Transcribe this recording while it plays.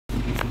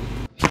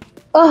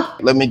Oh.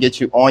 Let me get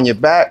you on your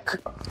back.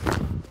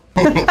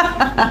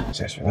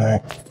 Just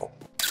relax.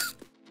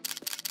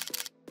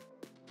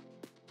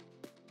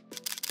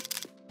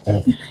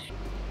 Oh.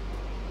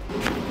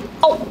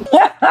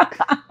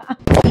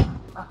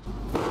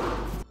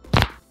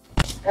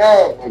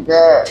 Oh my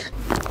God.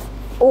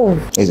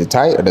 Oh. Is it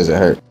tight or does it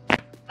hurt?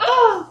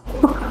 Oh.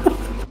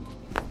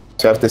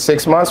 So after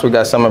 6 months, we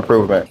got some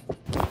improvement.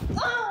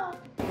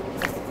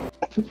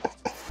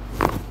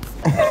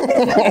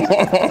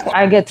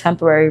 I get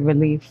temporary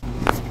relief.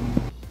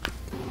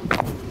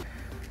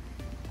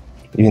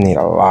 You need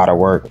a lot of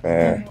work,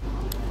 man.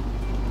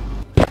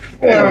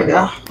 There we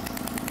go.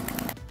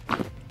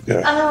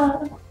 Good.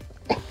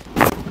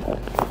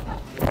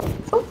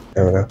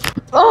 There we go.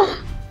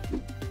 Oh.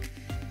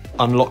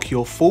 Unlock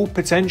your full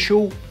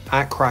potential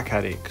at Crack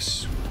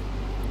Addicts.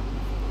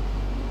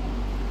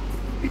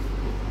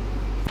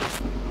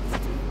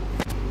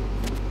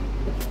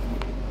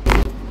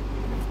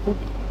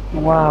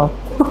 Wow.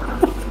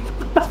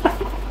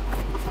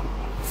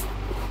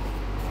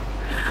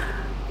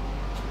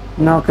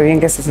 No, qué bien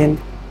que se siente.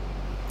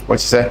 What you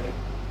say?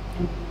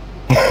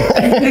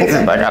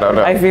 Like, I don't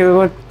know. I feel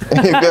good.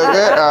 You feel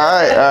good? All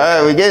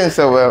right. We're getting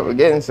so well. We're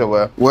getting so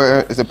well.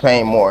 Where is the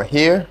pain more?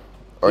 Here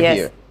or Yes.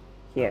 here?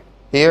 Here.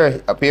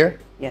 Here? Up here?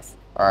 Yes.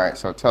 All right.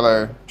 So tell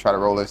her, try to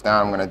roll this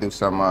down. I'm gonna do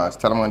some.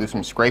 Tell her I'm gonna do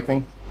some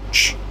scraping.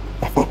 Shh.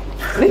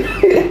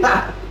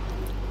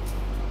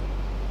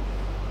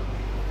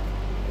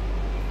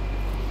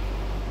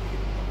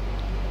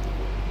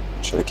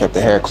 Should have kept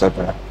the hair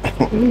clipper.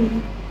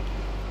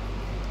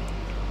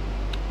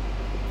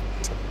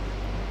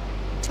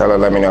 Tell her,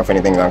 let me know if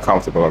anything's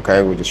uncomfortable,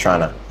 okay? We're just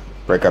trying to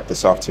break up the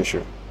soft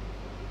tissue.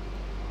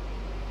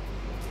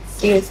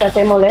 Si esta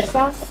te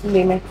molesta,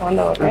 dime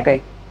cuando, ¿ok?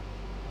 Okay.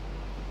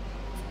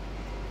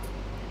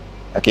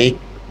 Aquí?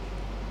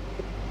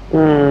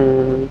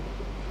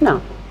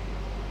 No.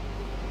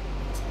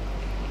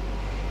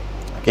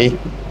 Aquí?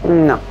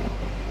 No.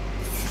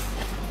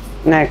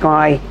 No, como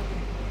ahí.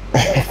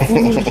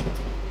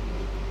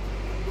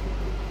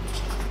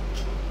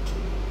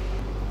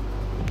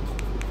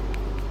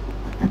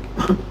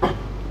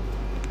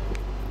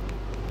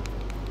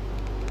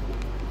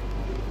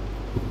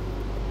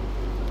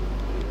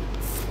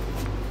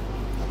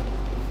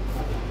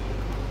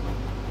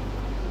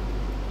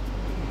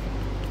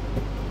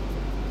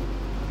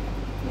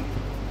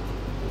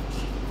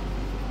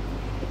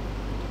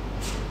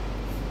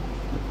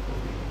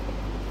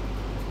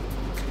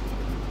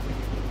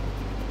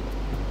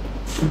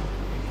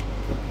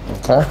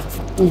 Okay.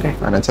 Okay.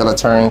 And until I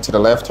turn to the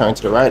left, turn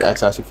to the right,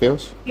 ask how she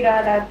feels. Gira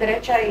a la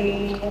derecha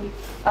y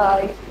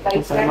la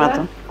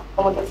izquierda.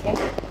 ¿Cómo te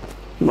sientes?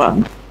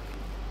 Bueno.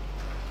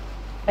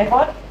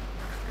 ¿Mejor?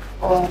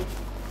 ¿O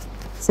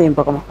Sí, un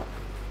poco más.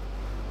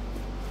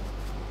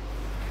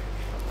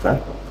 Okay.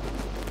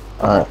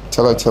 All right.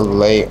 Tell her to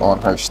lay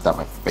on her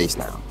stomach, face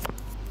down.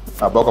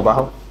 Boca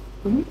abajo.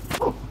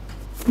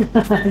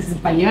 Es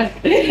español.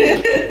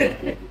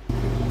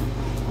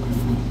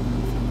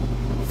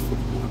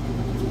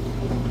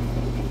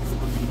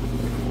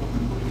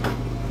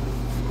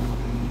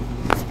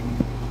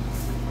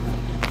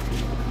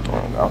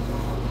 There we go.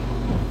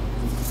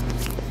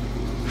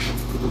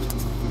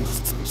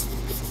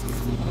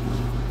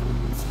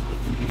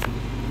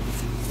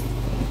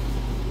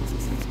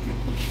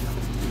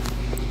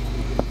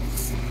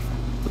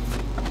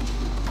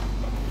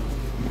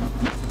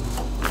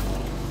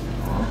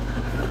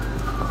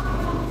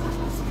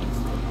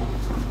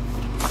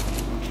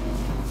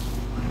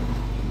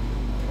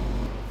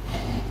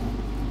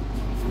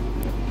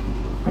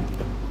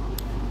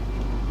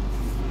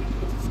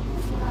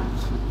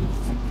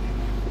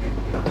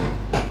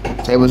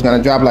 Table's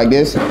gonna drop like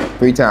this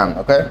 3 times,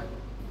 okay?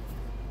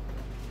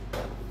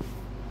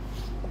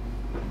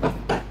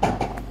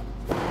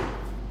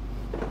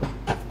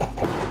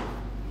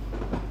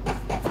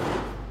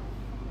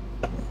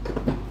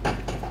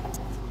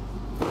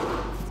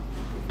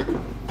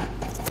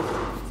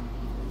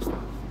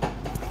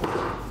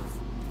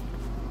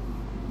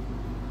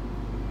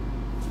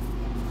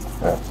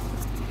 Okay.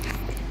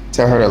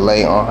 Tell her to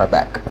lay on her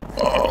back.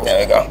 There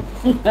we go.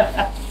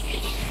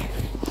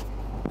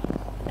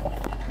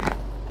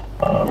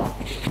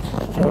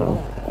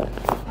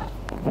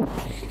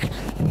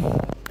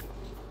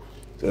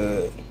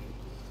 Good.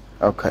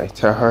 Okay,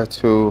 tell her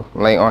to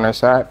lay on her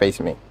side, face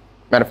me.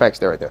 Matter of fact,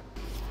 stay right there.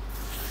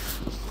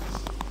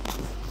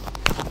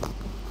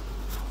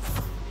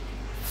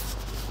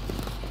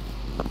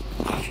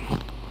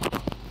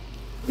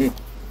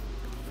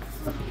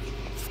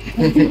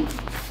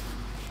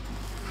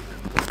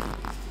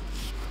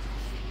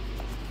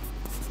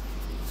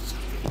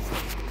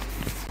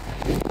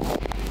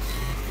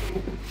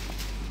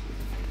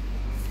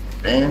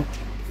 And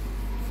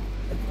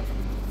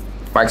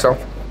mic's off.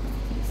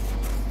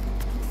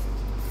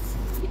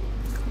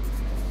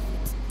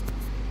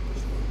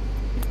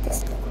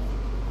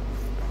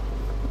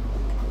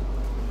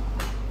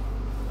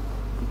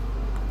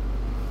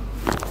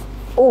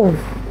 Oh.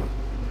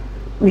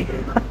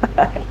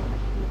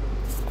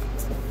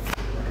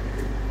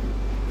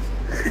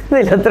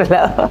 Del otro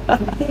lado.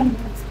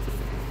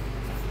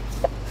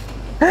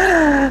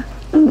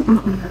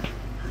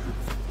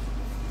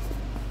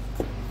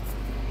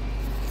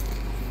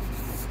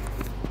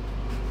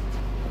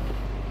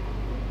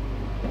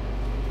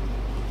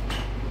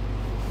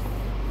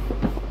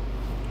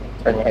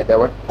 Turn your head that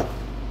way.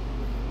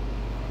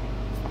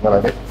 No,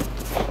 like it.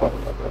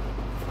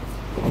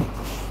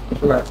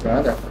 Relax, man.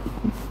 I got it.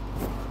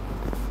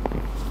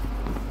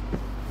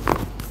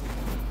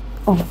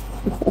 Oh.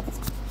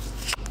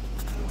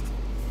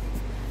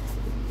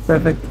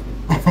 Perfect.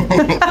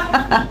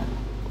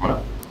 Come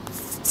on.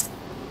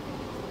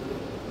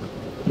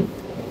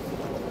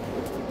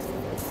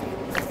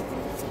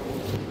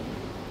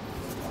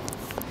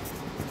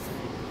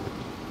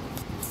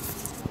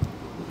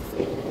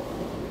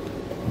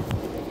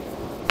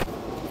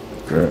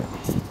 Good.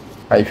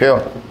 How you feel?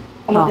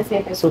 ¿Cómo te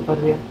sientes? Súper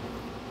bien.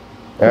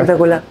 Yeah?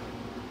 Espectacular.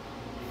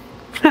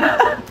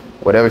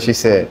 Whatever she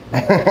said.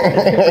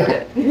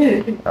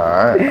 All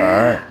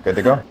right. Good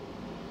to go. All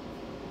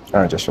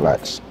right, just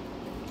relax.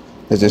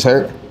 Does this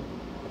hurt?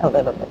 A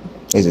little bit.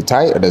 Is it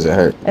tight or does it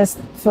hurt? It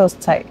feels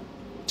tight.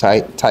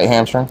 Tight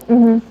hamstring?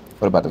 Mm-hmm.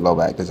 What about the low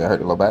back? Does it hurt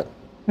the low back?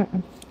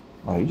 Mm-mm.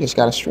 Oh, you just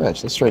gotta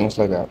stretch. Let's straighten this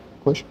leg out.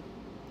 Push.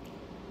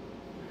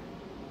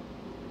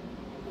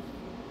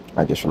 All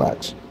right, just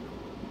relax.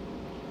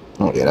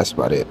 Oh yeah, that's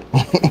about it.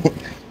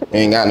 You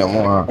ain't got no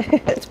more, huh?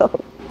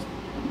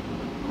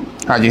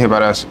 How'd you hear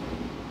about us?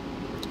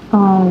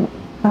 I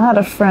had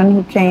a friend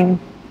who came.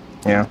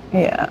 Yeah.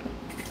 Yeah.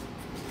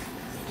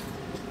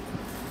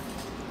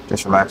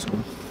 Just relax.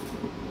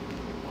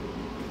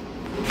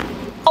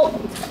 Oh.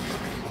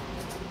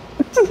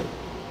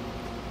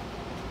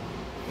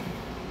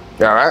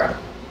 You all right?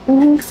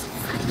 Mm-hmm.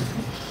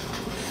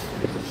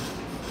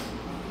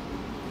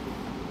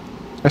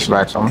 Just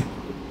relax on me.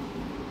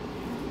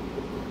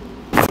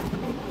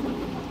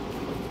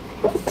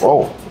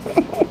 Whoa.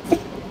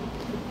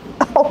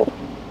 Oh.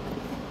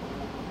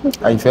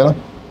 How you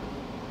feeling?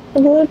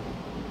 Good.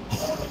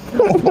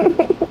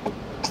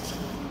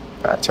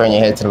 Turn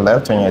your head to the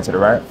left, turn your head to the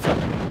right.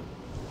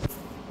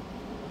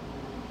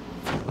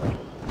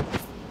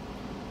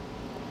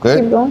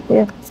 Good? Keep going.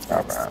 Yeah.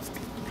 All right.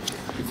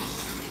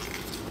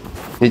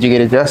 Did you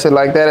get adjusted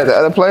like that at the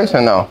other place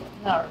or no?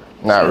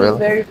 Not really.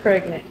 Very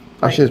pregnant.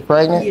 Oh, she's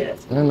pregnant?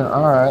 Yes. No.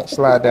 All right,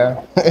 slide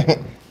down.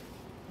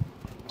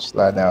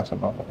 Slide down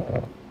some more.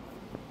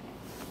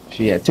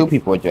 She had two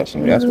people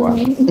adjusting me, that's why.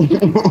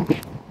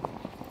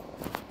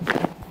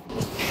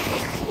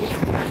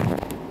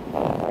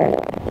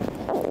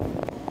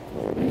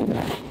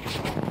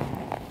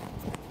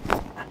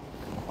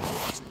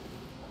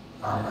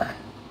 All right.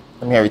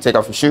 Let me have you take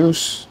off your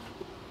shoes.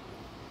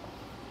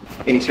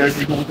 Any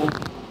surgery going on?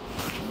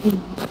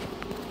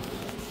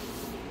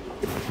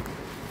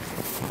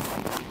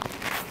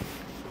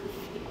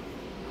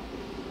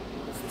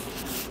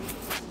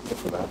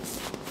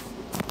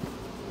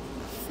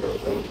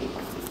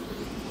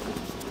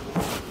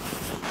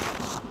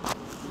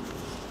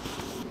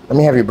 Let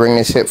me have you bring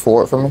this hip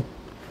forward for me.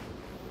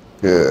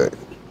 Good.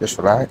 Just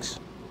relax.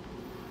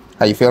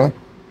 How you feeling?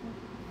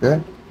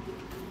 Good?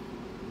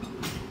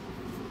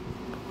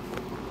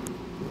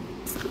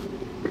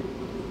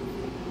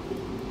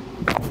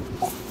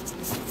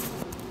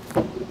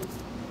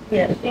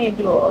 Yeah, she didn't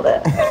do all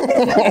that.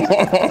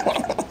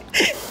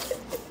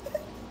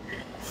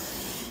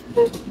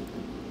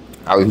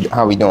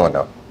 How we doing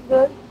though?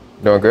 Good.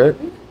 Doing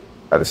good?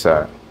 Other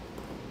side.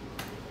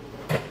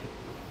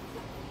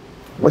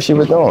 What she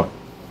was doing?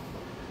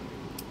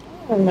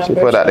 I remember. She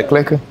put out the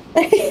clicker?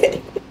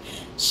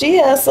 She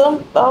had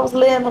some. I was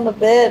laying on the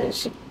bed and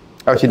she.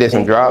 Oh, she did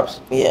some drops?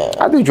 Yeah.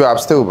 I do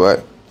drops too,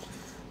 but,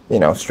 you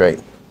know,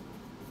 straight.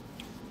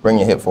 Bring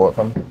your hip forward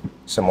for me.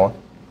 Some more.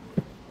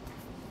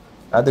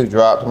 I do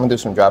drops. I'm gonna do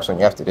some drops on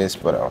you after this,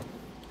 but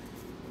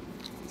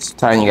it's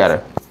time you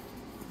gotta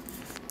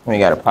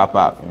pop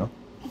out, you know?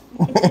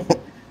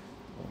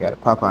 You gotta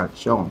pop out and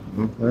show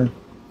them. Okay?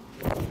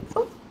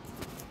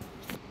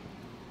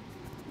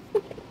 A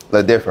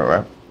little different,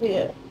 right?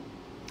 Yeah.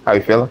 How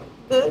you feeling?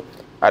 Good.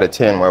 Out of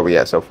 10, where we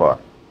at so far?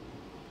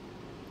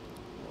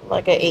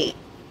 Like an 8.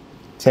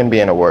 10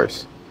 being the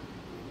worst.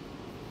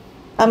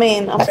 I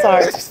mean, I'm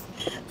sorry.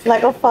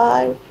 Like a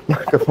 5.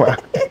 Like a 5.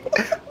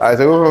 All right,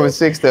 so we went from a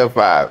 6 to a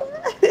 5.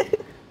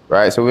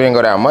 Right, so we didn't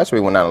go down much, we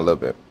went down a little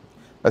bit.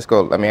 Let's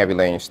go, let me have you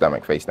lay on your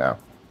stomach, face down.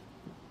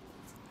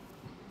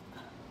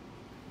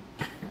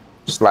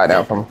 Slide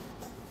down for me.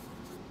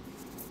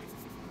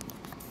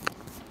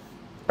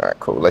 All right,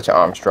 cool, let your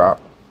arms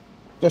drop.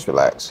 Just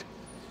relax.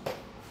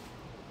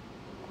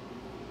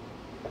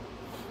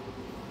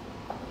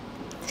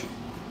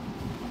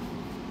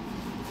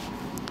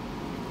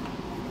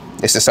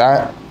 It's the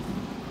side?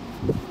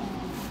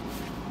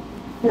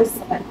 This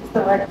side. It's the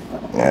right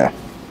side. Yeah.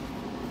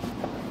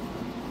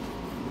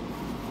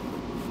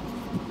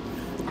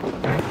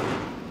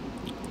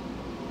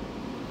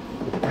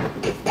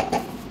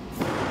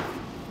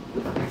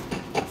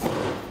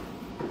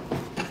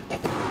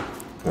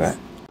 Good.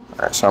 All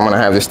right, so I'm gonna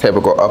have this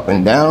table go up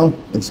and down.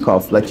 It's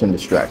called flexion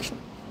distraction.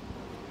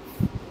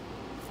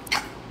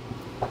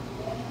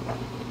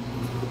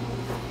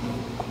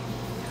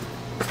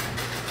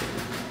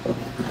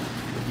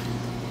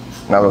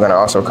 Now we're gonna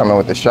also come in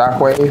with the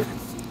shockwave.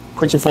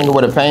 Put your finger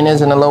where the pain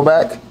is in the low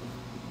back.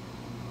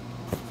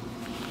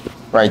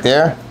 Right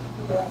there.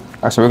 All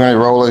right, so we're gonna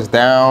roll this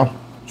down,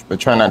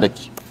 but try not to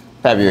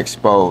have you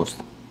exposed.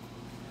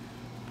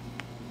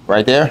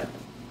 Right there?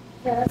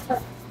 Yeah,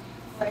 that's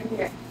right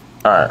here.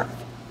 All right.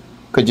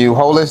 Could you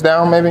hold this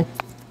down maybe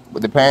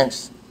with the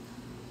pants?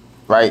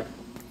 Right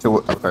to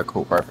it. Okay,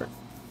 cool, perfect.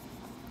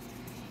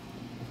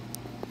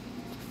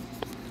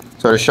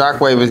 So the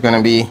shockwave is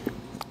gonna be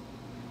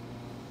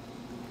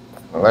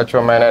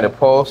electromagnetic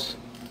pulse.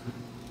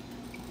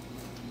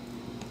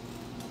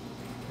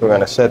 We're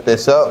gonna set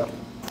this up.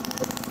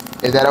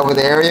 Is that over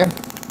the area?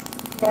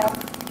 Yeah.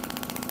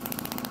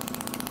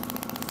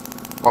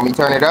 Want me to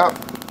turn it up?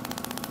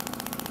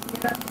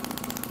 Yeah.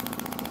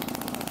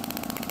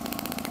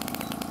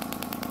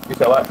 You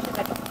said what?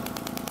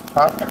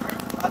 Huh?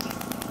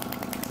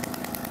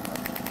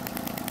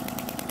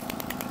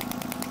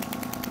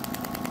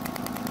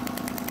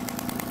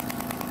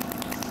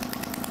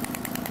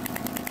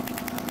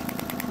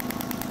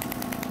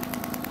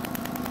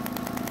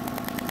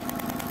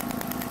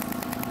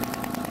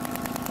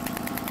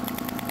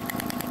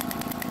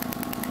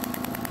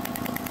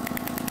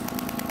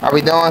 How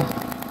we doing?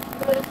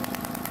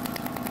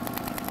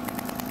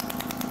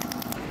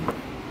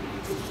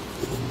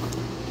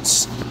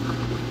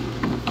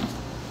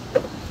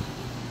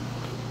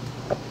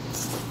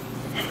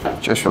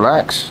 Just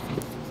relax.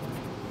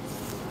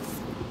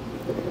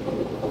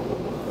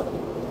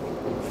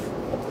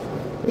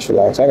 Just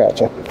relax, I got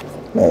you.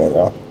 There we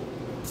go.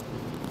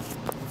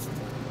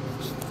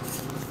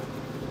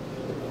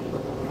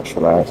 Just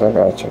relax, I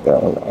got you. There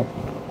we go.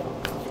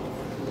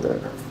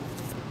 Good.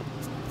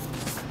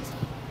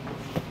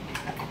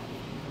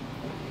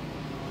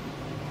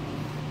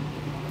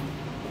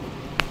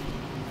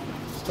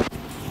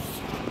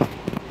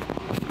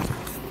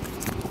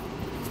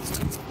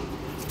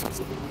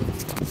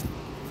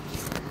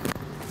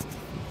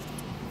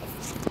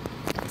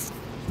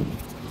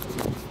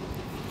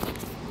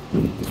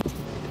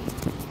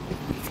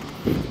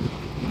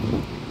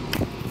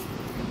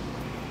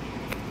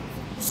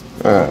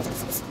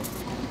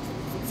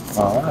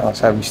 All right, let's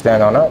have you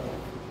stand on up.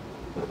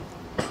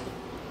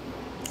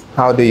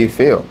 How do you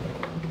feel?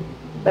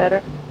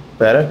 Better.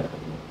 Better?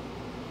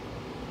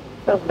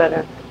 Feels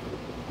better.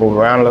 Move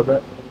around a little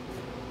bit.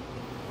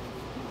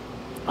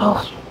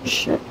 Oh,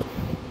 shit.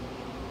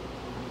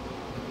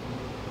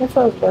 It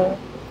feels better.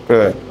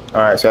 Good.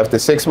 All right, so after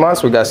 6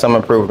 months, we got some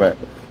improvement.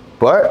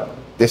 But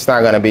this is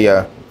not gonna be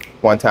a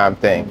one-time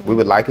thing. We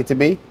would like it to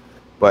be,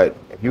 but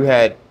if you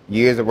had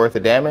years of worth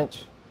of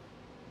damage,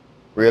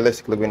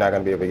 realistically, we're not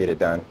gonna be able to get it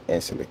done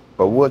instantly.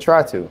 But we'll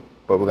try to,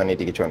 but we're gonna need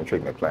to get you on a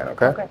treatment plan,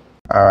 okay? Okay.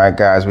 All right,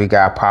 guys, we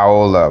got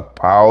Paola.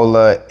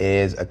 Paola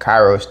is a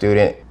chiro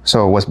student.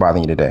 So what's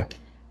bothering you today?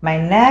 My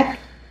neck,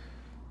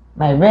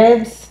 my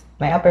ribs,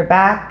 my upper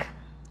back.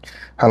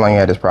 How long you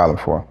had this problem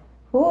for?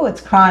 Ooh,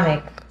 it's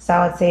chronic. So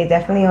I would say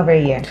definitely over a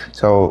year.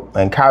 So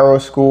in chiro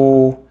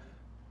school,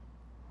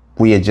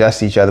 we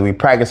adjust each other, we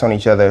practice on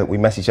each other, we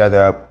mess each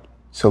other up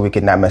so we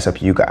could not mess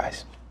up you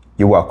guys.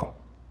 You're welcome.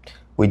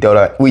 We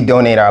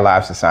donate our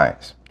lives to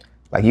science,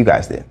 like you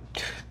guys did.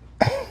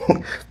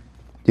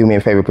 Do me a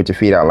favor, put your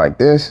feet out like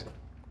this.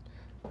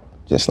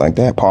 Just like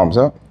that, palms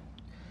up.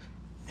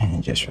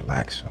 And just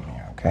relax for me,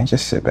 okay?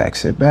 Just sit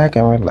back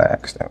and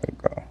relax. There we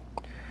go.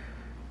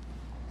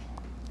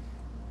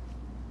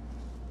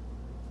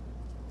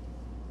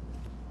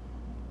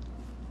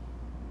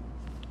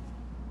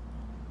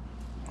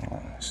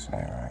 Stay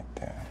right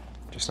there.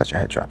 Just let your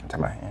head drop into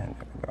my hand.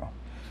 There we go.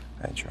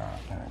 Head drop.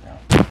 There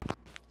we go.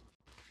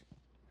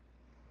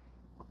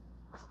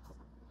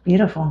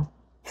 Beautiful.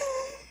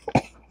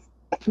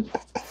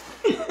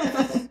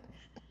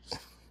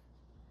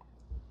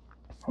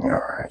 All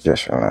right,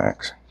 just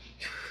relax.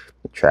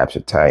 The traps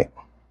are tight.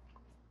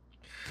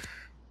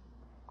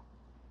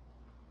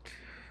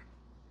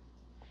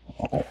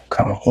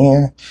 Come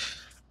here.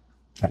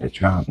 Let it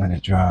drop, let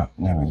it drop.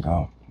 There we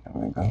go. There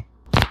we go.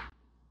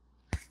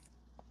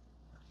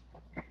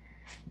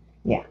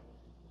 Yeah.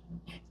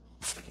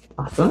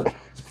 Awesome.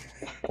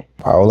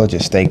 Paola,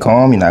 just stay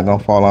calm. You're not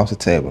gonna fall off the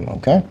table,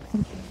 okay?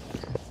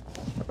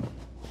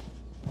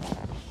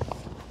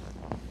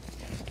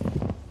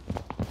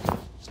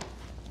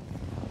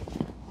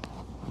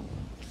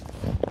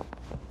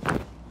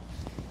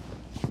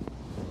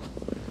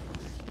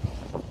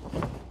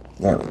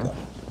 There we go.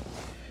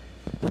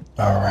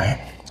 All right.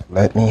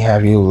 Let me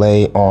have you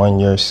lay on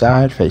your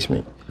side. Face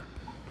me.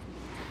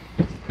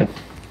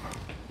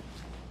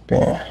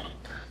 Bam.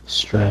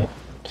 Straight.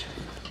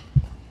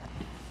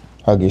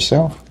 Hug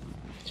yourself.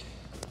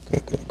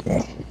 Good, good,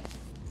 good.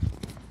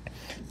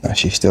 Now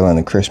she's still in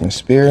the Christmas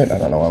spirit. I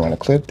don't know why I'm gonna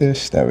clip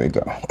this. There we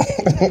go.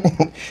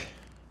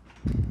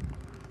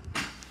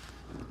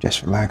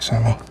 Just relax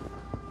on me.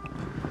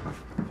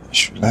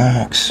 Just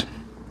relax.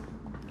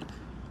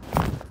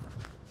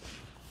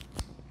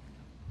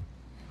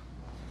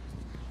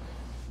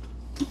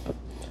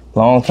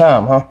 Long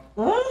time, huh?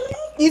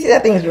 You see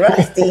that thing's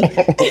rusty.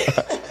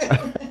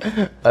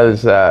 Other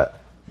side.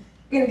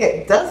 You're gonna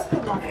get dust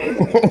on my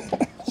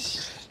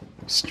face.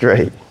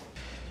 Straight.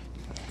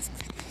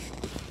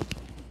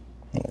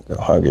 Go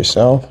hug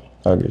yourself.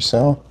 Hug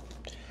yourself.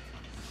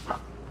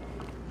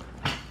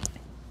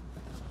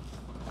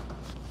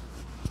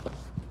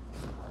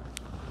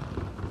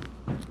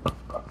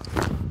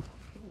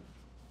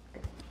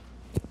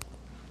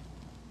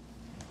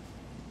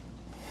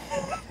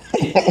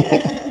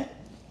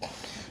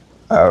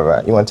 All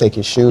right, you want to take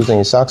your shoes and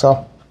your socks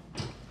off?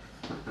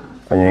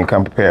 Or you didn't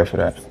come prepared for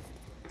that?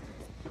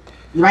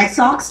 My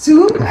socks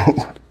too?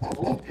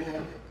 Oh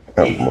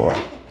boy.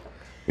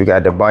 You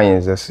got the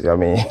bunions, that's, I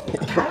mean. I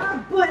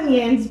have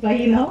bunions, but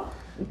you know,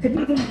 it could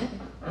be good.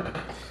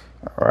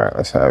 All right,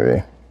 let's have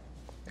you.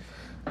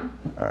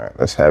 All right,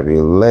 let's have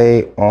you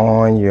lay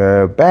on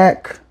your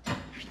back.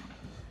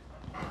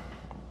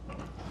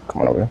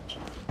 Come on over here.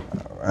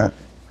 All right.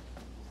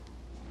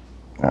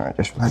 All right,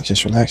 just relax,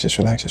 just relax, just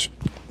relax. Just...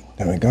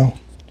 There we go.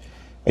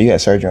 Oh, you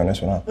had surgery on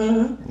this one, huh?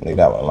 Mm-hmm. Leave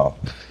that one alone.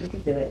 You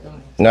can do it.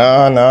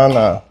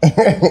 No.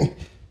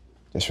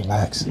 Just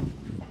relax.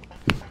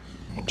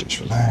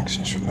 Just relax,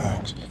 just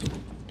relax.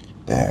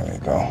 There we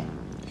go. All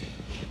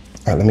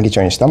right, let me get you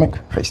on your stomach.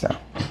 Face down.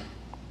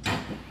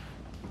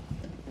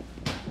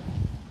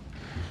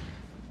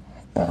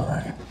 All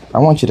right. I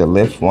want you to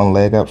lift one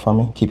leg up for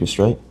me. Keep it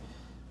straight.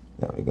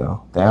 There we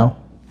go.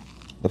 Down.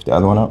 Lift the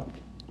other one up.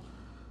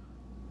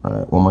 All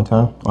right, one more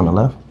time on the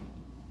left.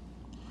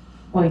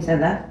 Oh, you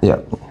said that? Yeah.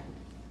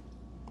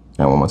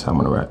 And one more time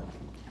on the right.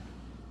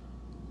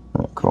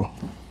 All right, cool.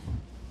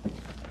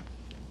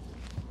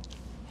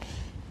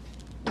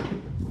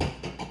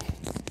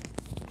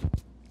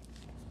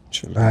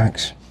 Just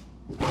relax.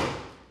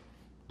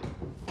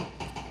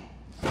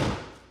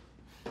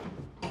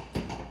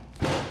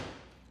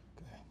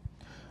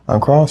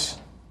 Uncross.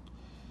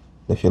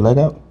 Lift your leg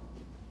up.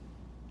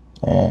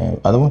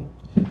 And other one.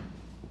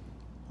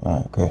 All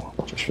right, good.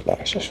 Just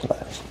relax, just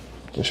relax.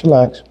 Just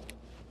relax.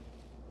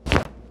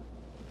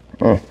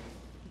 That's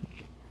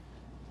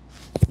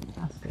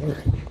good.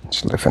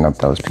 Just lifting up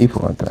those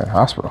people at the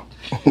hospital.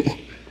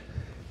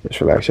 Just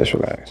relax, just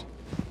relax.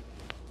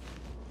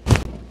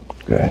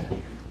 Good.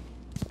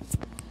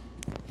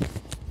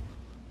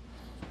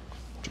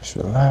 Just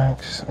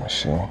relax. Let me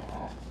see.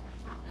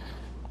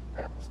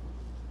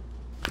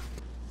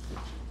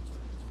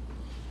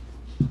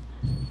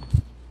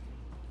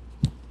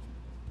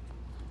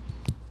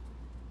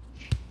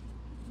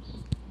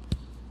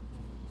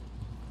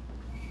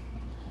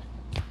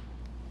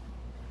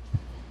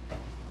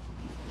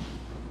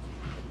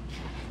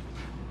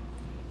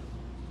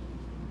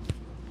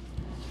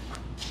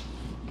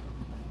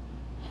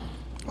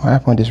 What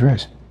happened with this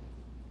wrist?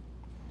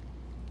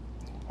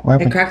 What It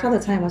happened? cracks all the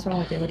time. What's wrong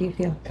with it? What do you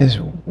feel? It's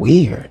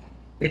weird.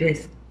 It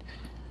is.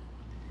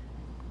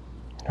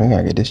 We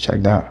gotta get this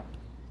checked out.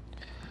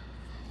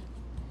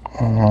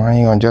 Oh, I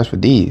ain't gonna adjust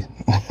with these.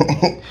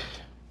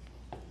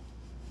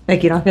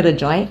 Like you don't feel the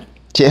joint?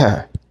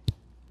 Yeah.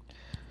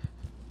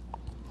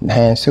 The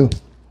hands too.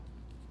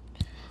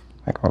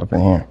 Like all up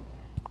in here.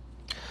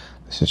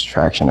 Let's just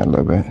traction a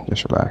little bit.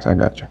 Just relax. I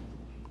got you.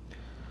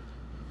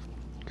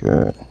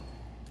 Good.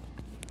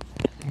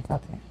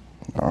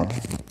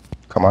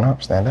 Come on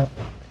up. Stand up.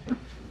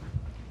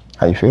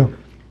 How you feel?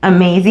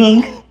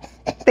 Amazing.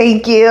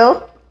 Thank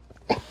you.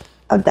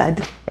 I'm done.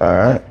 All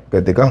right.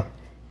 Good to go.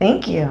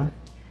 Thank you.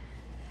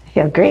 I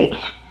feel great.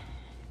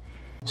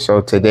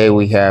 So today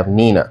we have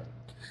Nina.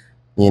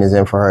 Nina's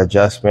in for her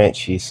adjustment.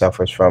 She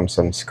suffers from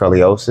some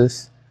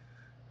scoliosis.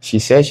 She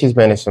said she's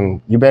been in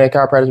some. You been in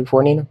chiropractic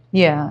before, Nina?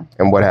 Yeah.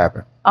 And what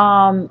happened?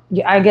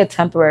 Yeah, I get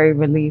temporary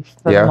relief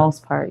for the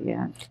most part,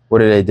 yeah. What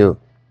do they do?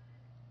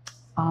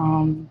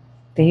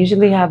 They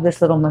usually have this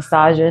little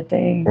massager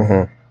thing.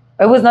 Mm-hmm.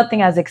 It was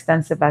nothing as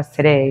extensive as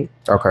today.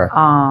 Okay.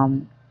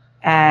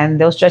 And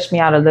they'll stretch me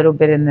out a little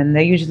bit, and then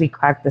they usually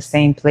crack the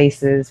same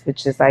places,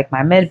 which is like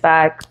my mid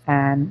back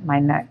and my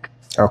neck.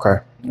 Okay.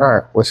 All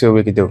right. We'll see what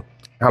we can do.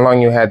 How long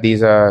you had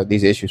these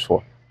issues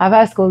for? I've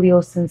had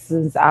scoliosis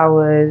since I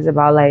was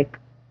about like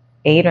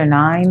 8 or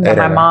 9. That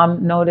my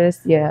mom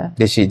noticed. Yeah.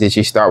 Did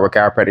she start with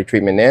chiropractic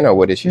treatment then, or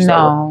what did she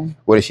start with?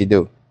 What did she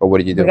do? Or what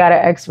did you do? We got an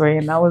x-ray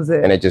and that was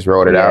it. And it just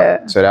rolled it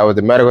out. So that was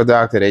the medical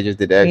doctor. They just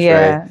did the x-ray.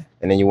 Yeah.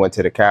 And then you went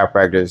to the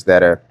chiropractors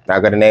that are not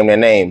going to name their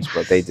names,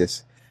 but they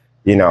just,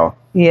 you know.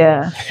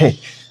 Yeah.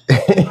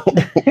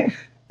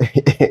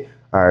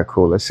 All right,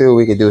 cool. Let's see what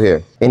we can do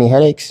here. Any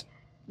headaches?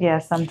 Yeah,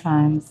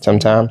 sometimes.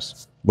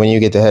 Sometimes? When you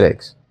get the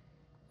headaches?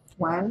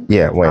 When?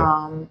 Yeah,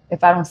 when?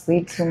 If I don't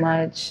sleep too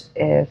much,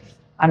 if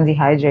I'm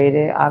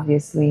dehydrated,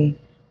 obviously,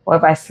 or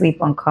if I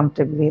sleep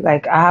uncomfortably.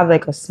 Like I have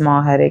like a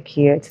small headache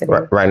here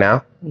today. Right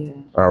now? Yeah.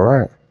 All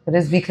right. But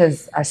it's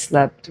because I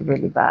slept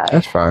really bad.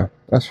 That's fine.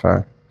 That's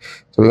fine.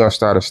 So we're going to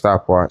start a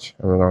stopwatch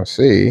and we're going to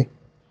see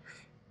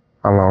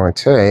how long it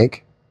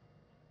take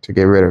to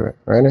get rid of it.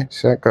 Ready,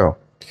 set, go. All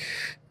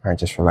right,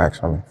 just relax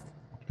on me.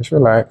 Just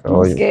relax.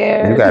 I'm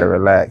scared. You got to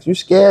relax. You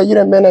scared? You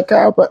done been a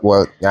chiropractor?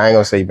 Well, I ain't going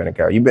to say you been a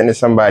chiropractor. You been to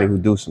somebody who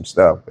do some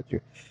stuff, but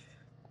you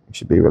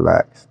should be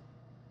relaxed.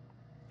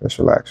 Just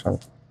relax on me.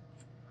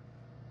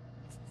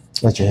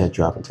 Let your head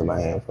drop into my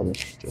hand for me.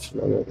 Just a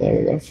little bit. There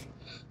you go.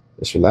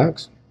 Just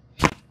relax.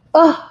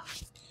 Oh.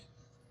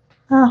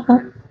 Uh-huh.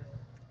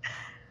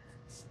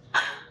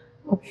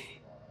 Okay.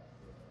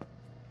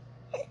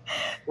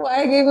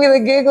 Why gave me the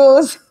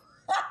giggles?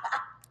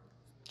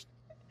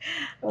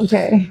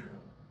 Okay.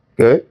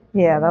 Good?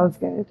 Yeah, that was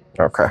good.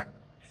 Okay.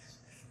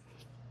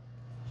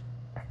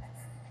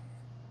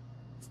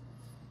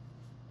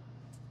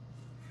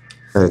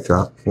 Let it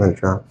drop. Let it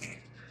drop.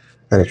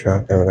 Let it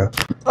drop. There we go.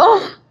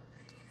 Oh.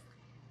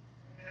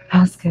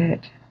 That was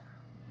good.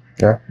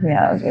 Yeah?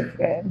 Yeah, that was really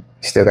good.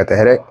 You still got the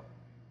headache?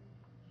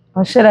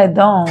 Oh shit, I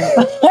don't.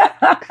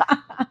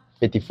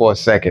 54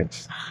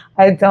 seconds.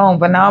 I don't,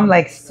 but now I'm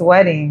like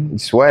sweating. You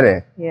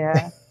sweating?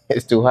 Yeah.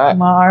 It's too hot?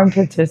 My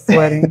armpits are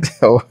sweating.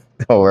 Don't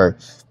worry.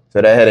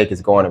 So that headache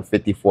is going in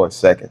 54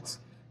 seconds.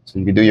 So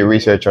you can do your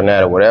research on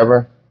that or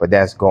whatever, but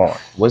that's gone.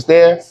 What's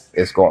there?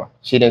 It's gone.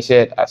 She didn't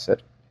say it. I said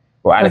it.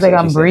 Well, I It's didn't like say it,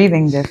 I'm she said it.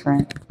 breathing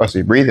different. Oh, so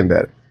you're breathing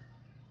better.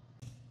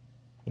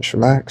 Just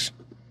relax.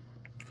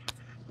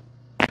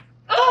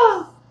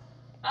 Oh,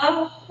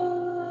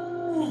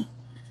 oh,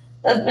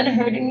 that's been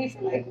hurting me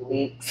for like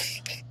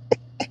weeks.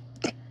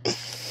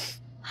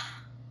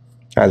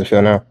 How's it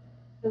feel now?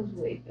 Feels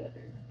way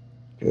better.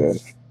 Good.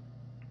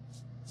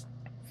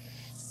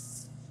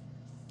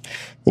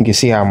 You can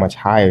see how much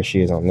higher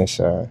she is on this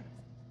side.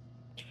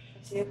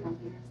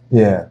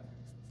 Yeah.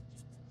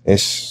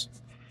 It's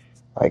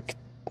like,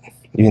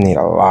 you need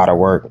a lot of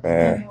work,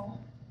 man.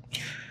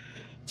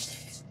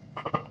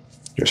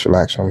 Just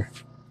relax on me.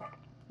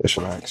 Just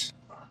relax.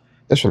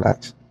 Just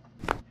relax.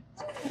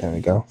 There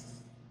we go.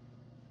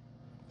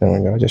 There we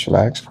go. Just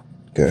relax.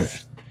 Good.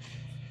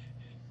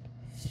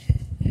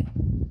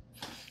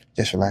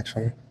 Just relax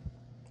on me.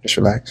 Just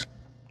relax.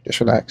 Just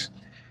relax.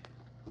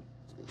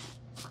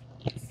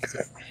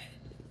 Good.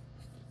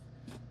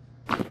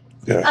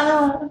 Good.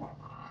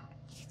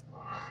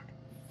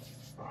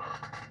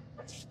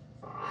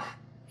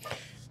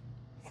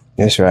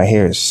 This right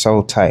here is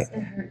so tight.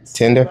 It hurts.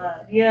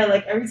 Tender? Yeah,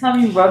 like every time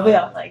you rub it,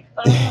 I'm like,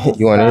 oh,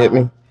 You want to hit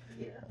me?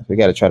 Yeah. We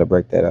got to try to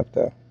break that up,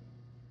 though.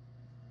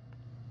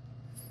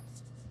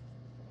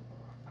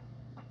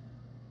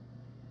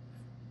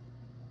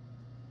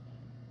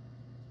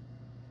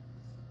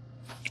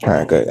 All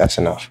right, good. That's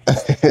enough.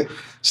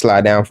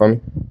 Slide down for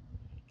me.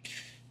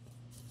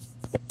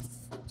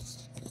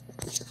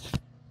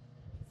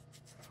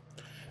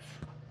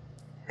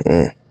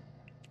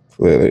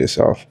 Clearly it's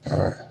off. All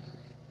right.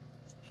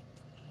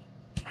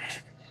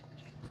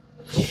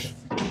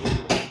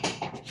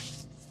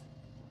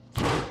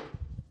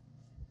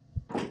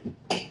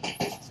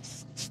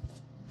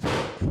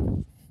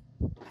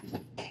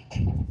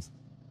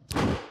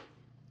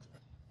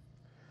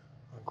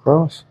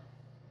 Cross.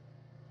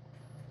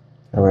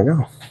 There we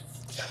go.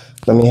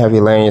 Let me have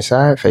you lay on your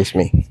side. Face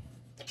me.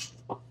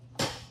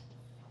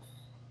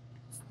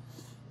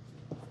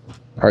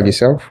 Hug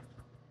yourself.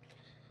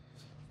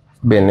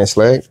 Bend this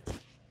leg.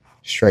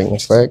 Straighten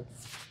this leg.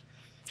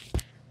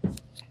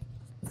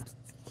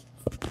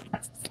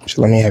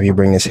 So let me have you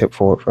bring this hip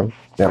forward from.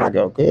 There we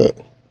go.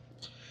 Good.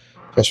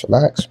 Just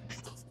relax.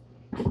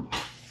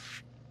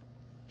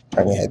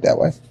 Turn your head that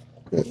way.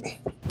 Good.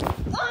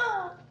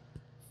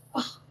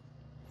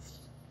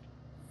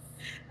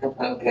 That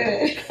felt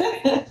good.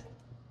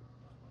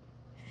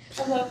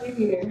 I love it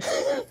here.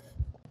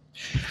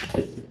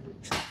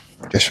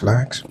 Just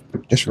relax.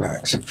 Just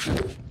relax.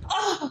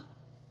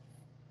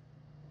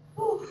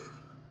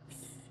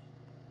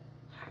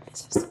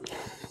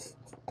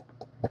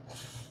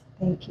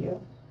 Thank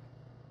you.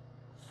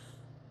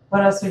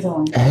 What else are we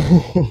doing?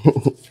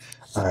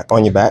 All right,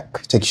 on your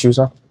back. Take your shoes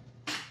off.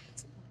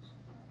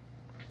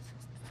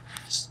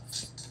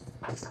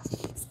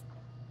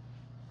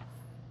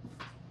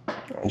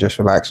 Just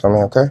relax on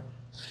me, okay?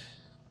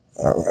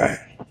 All right.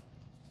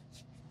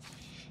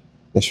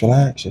 Just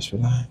relax, just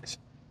relax.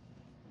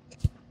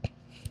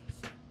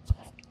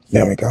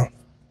 There we go.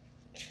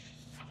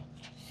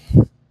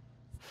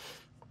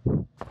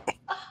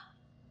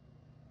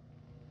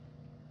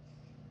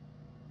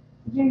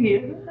 You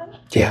hear that?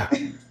 Yeah.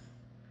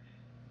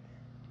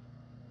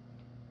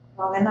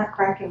 Well, they're not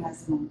cracking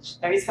as much.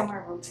 Every time I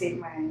rotate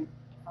my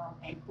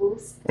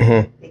ankles,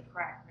 Mm-hmm. they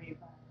crack really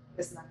bad.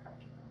 It's not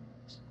cracking that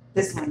much.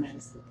 This one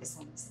is, but this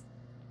one is.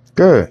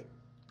 Good.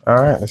 All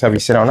right, let's have you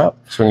sit on up.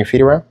 Swing your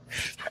feet around.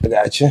 I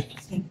got you.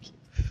 Thank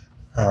you.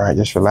 All right,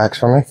 just relax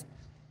for me.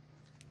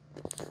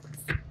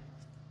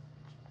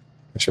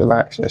 Just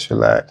relax, just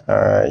relax. All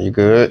right, you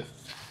good?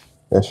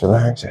 Just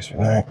relax, just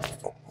relax.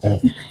 Yeah.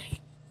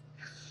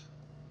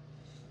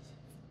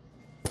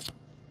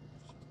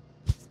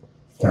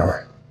 All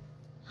right.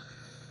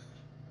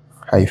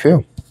 How you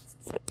feel?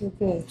 You're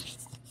good.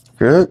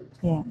 Good?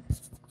 Yeah.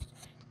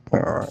 All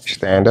right,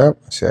 stand up.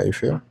 See how you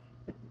feel.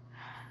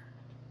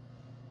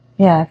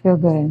 Yeah, I feel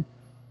good.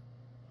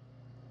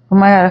 Oh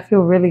my God, I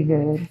feel really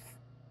good.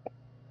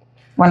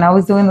 When I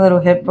was doing the little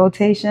hip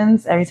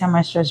rotations, every time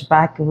I stretched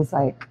back, it was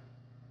like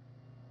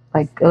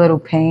a little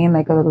pain,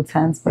 like a little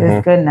tense, but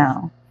it's good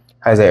now.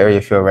 How's that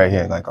area feel right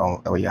here? Like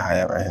on where your high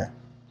at right here?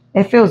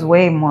 It feels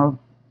way more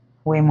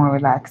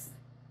relaxed.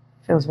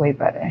 Feels way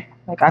better.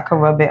 Like I could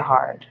rub it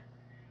hard.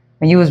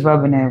 When you was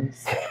rubbing it,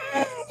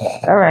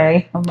 all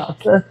right. I'm about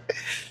to.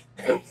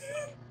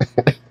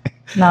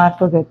 No, I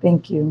feel good.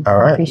 Thank you. All I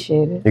right.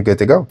 appreciate it. You're good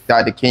to go.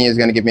 Dr. Kenya is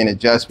going to give me an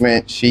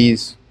adjustment.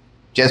 She's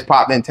just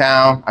popped in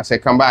town. I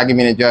said, come by, give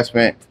me an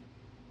adjustment.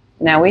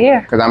 Now we're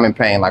here. Because I'm in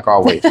pain, like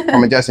always.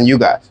 I'm adjusting you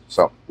guys.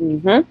 So,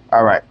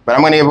 all right. But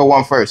I'm going to give her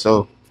one first.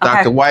 So,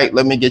 Okay. Dr. White,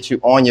 let me get you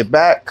on your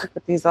back.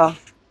 Put these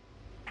off.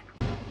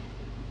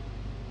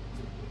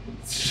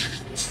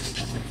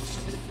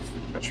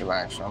 Just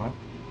relax, Shaman.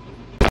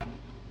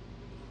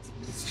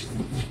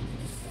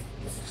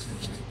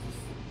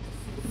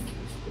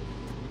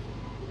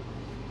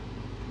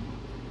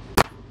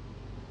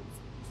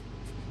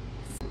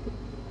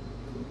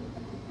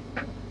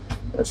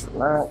 Just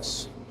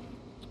relax.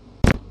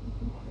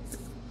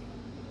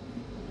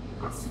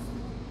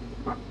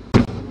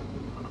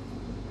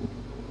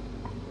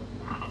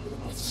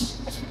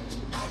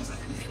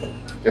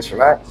 Just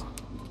relax.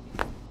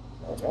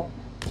 There we go.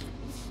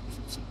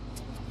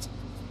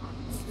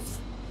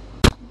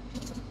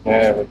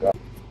 There we go.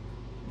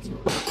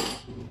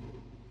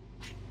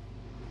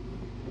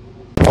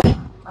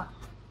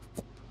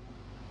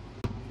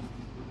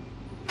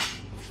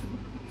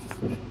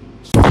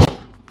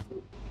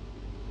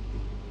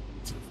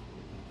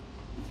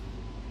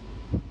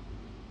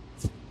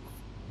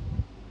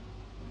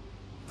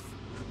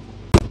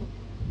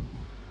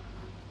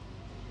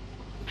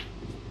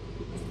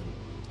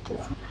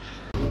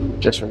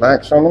 Just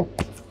relax on me.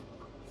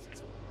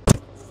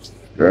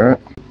 Good.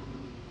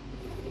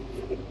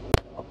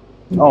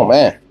 Oh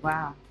man.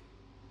 Wow.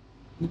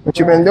 What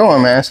you been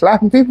doing, man?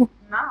 Slapping people?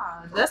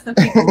 Nah, just the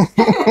people.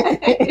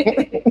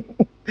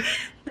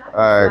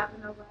 All right.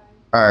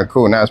 All right,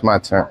 cool. Now it's my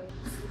turn.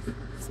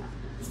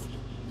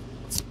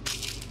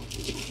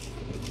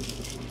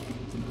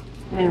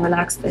 And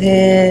relax the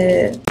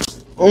head.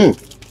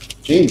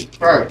 Jeez,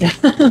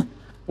 right.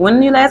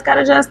 When you last got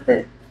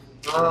adjusted?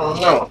 I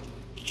don't know.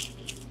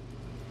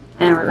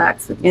 And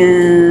relax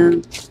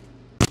again.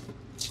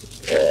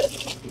 Good.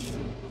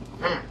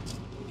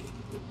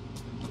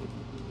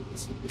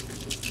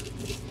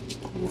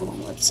 One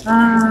more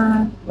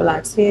time.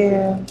 Relax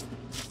here.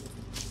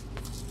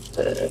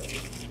 Good.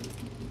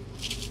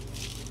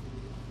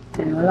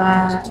 And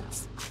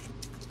relax.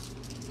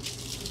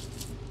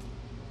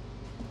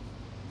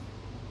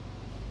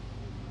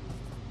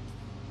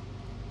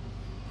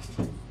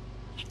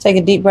 Take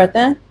a deep breath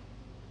in.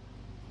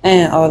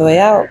 And all the way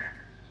out.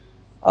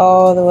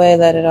 All the way,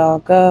 let it all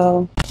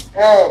go.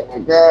 Oh my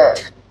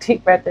God.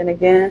 Deep breath in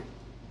again.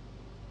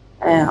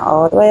 And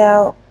all the way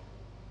out.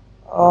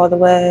 All the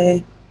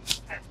way.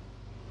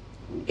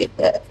 Get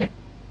that.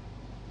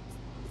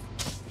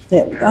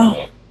 There we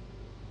go.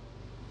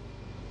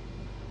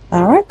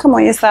 All right, come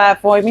on your side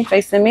for me,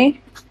 facing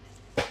me.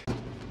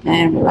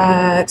 And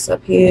relax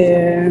up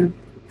here.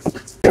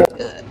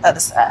 Good, other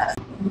side.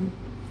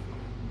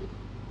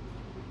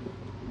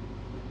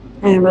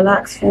 And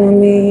relax for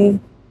me.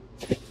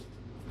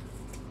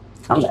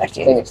 Come back I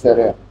think here. it's still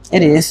there.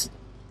 It is.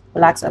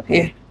 Relax up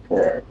here.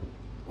 Good.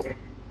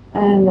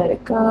 And let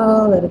it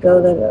go, let it go,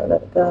 let it go,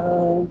 let it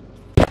go.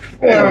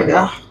 There we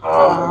go.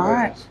 All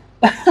right.